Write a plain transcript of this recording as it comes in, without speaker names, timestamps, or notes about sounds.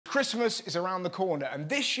Christmas is around the corner and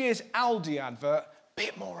this year's Aldi advert,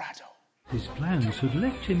 bit more adult. His plans had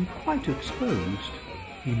left him quite exposed.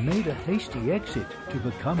 He made a hasty exit to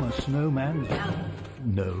become a snowman's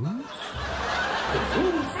nose.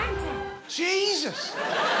 Jesus!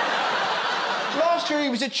 Last year he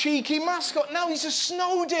was a cheeky mascot, now he's a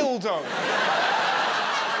snow dildo.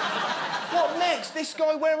 What next? This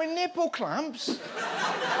guy wearing nipple clamps?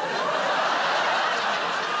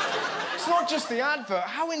 It's not just the advert.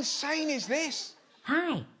 How insane is this?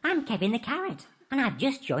 Hi, I'm Kevin the Carrot, and I've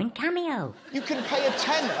just joined Cameo. You can pay a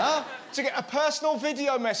tenner to get a personal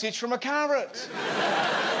video message from a carrot.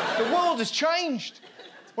 The world has changed.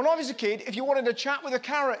 When I was a kid, if you wanted to chat with a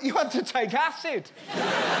carrot, you had to take acid.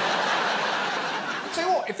 Tell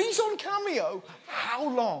you what, if he's on Cameo, how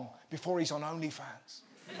long before he's on OnlyFans?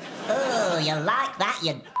 Oh, you like that,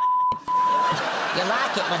 you... You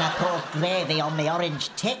like it when I pour gravy on me orange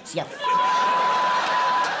tits, you...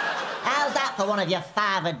 How's that for one of your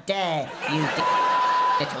 5 a day, you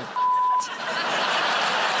little...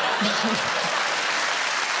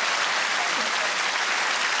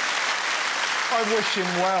 I wish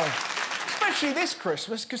him well. Especially this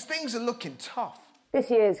Christmas, because things are looking tough. This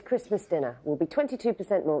year's Christmas dinner will be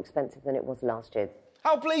 22% more expensive than it was last year.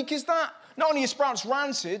 How bleak is that? Not only are sprouts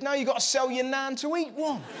rancid, now you've got to sell your nan to eat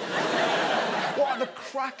one. What are the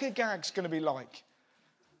cracker gags going to be like?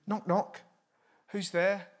 Knock, knock. Who's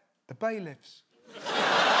there? The bailiffs.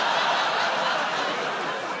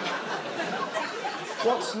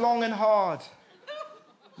 What's long and hard?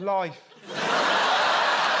 Life.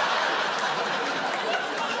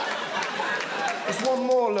 There's one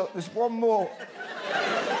more, look, there's one more.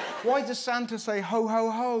 Why does Santa say ho, ho,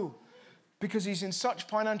 ho? Because he's in such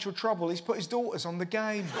financial trouble, he's put his daughters on the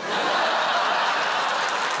game.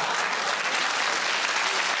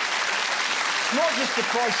 Not just the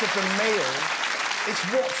price of the meal, it's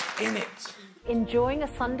what's in it. Enjoying a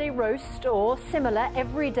Sunday roast or similar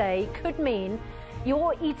every day could mean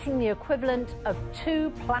you're eating the equivalent of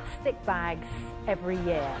 2 plastic bags every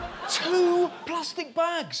year. 2 plastic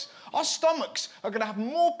bags? Our stomachs are going to have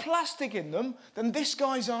more plastic in them than this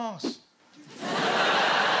guy's arse.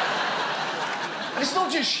 And it's not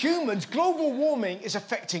just humans. Global warming is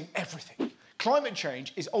affecting everything. Climate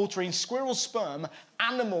change is altering squirrel sperm.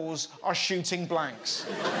 Animals are shooting blanks.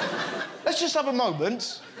 Let's just have a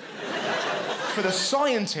moment for the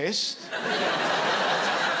scientist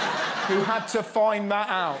who had to find that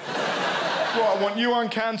out. What, I want you on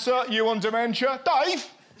cancer, you on dementia. Dave,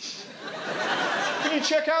 can you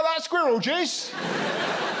check out that squirrel juice?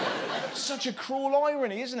 Such a cruel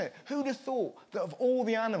irony, isn't it? Who'd have thought that of all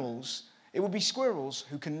the animals, it would be squirrels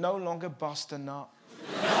who can no longer bust a nut?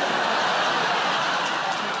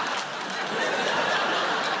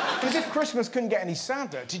 As if Christmas couldn't get any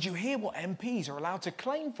sadder, did you hear what MPs are allowed to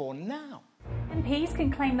claim for now? MPs can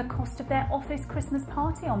claim the cost of their office Christmas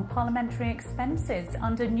party on parliamentary expenses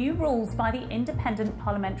under new rules by the Independent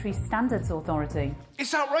Parliamentary Standards Authority.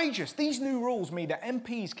 It's outrageous. These new rules mean that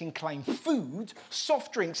MPs can claim food,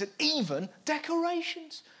 soft drinks and even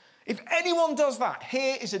decorations. If anyone does that,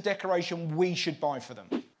 here is a decoration we should buy for them.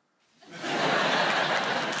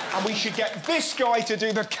 And we should get this guy to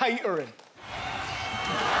do the catering.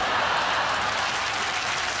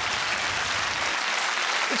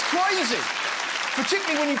 It's crazy,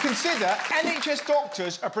 particularly when you consider NHS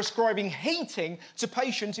doctors are prescribing heating to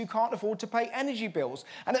patients who can't afford to pay energy bills.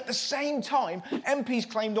 And at the same time, MPs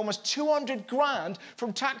claimed almost 200 grand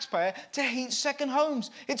from taxpayer to heat second homes.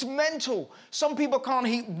 It's mental. Some people can't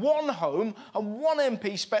heat one home, and one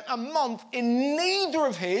MP spent a month in neither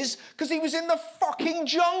of his because he was in the fucking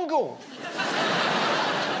jungle.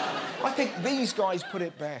 I think these guys put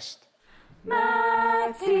it best.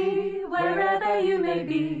 Matty, wherever you may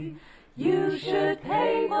be, you should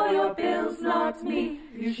pay for your bills, not me.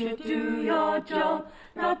 You should do your job,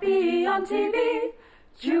 not be on TV,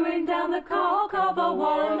 chewing down the cock of a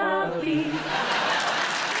wannabe.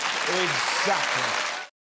 Exactly.